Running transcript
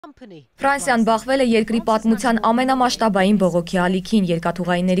Ֆրանսիան բախվել է երկրի պատմության ամենամասշտաբային բողոքի ալիքին,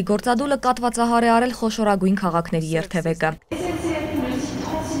 երկաթուղայինների գործադուլը կաթվածահար է արել խոշորագույն քաղաքների երթևեկը։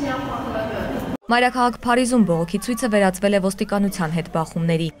 Մայրաքաղաք Փարիզում բողոքի ցույցը վերածվել է ոստիկանության հետ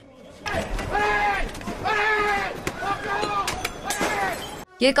բախումների։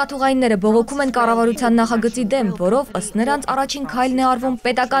 Երկաթուղայինները բողոքում են կառավարության նախագծի դեմ, որով ըստ նրանց առաջին քայլն է արվում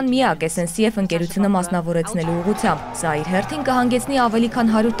պետական միակ SNCF ընկերությունը մասնավորեցնելու ուղղությամբ։ Սա իր հերթին կհանգեցնի ավելի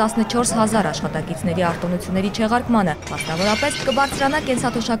քան 114,000 աշխատակիցների արտոնությունների չեղարկմանը, մասնավորապես կբարձրանա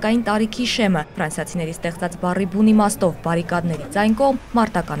կենսաթոշակային տարիքի շեմը։ Ֆրանսիացիների ստեղծած բառի բուն իմաստով բարիկադներից այն կողմ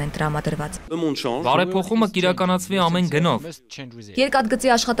մարտական են տրամադրված։ Բարեփոխումը կիրականացվի ամեն գնով։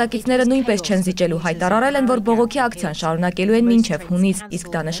 Երկաթգծի աշխատակիցները նույնպես չեն զիջելու, հայտարարել են, որ բողոքի ակցիան շարունակելու են մինչև հունիս,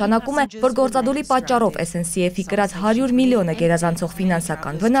 իսկ դա նշանակում է, որ գործադուլի պատճառով SNCF-ի կրած 100 միլիոնը գերազանցող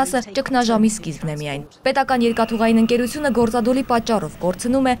ֆինանսական վնասը ճգնաժամի սկիզբն է միայն։ Պետական երկաթուղային ընկերությունը գործադուլի պատճառով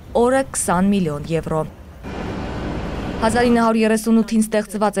կորցնում է օրը 20 միլիոն եվրո։ 1938-ին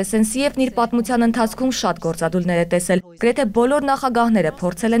ստեղծված SNCF-ն իր պատմության ընթացքում շատ գործադուլներ է տեսել։ Գրեթե բոլոր նախագահները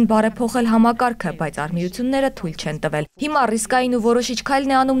փորձել են բարեփոխել համակարգը, բայց արմիությունները թույլ չեն տվել։ Հիմա ռիսկային ու որոշիչ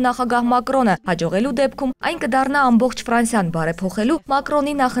քայլն է անում նախագահ Մակրոնը, հաջողելու դեպքում այն կդառնա ամբողջ Ֆրանսիան բարեփոխելու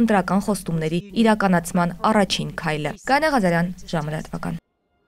Մակրոնի նախընտրական խոստումների իրականացման առաջին քայլը։ Գայանե Ղազարյան, ժամը լրատվական։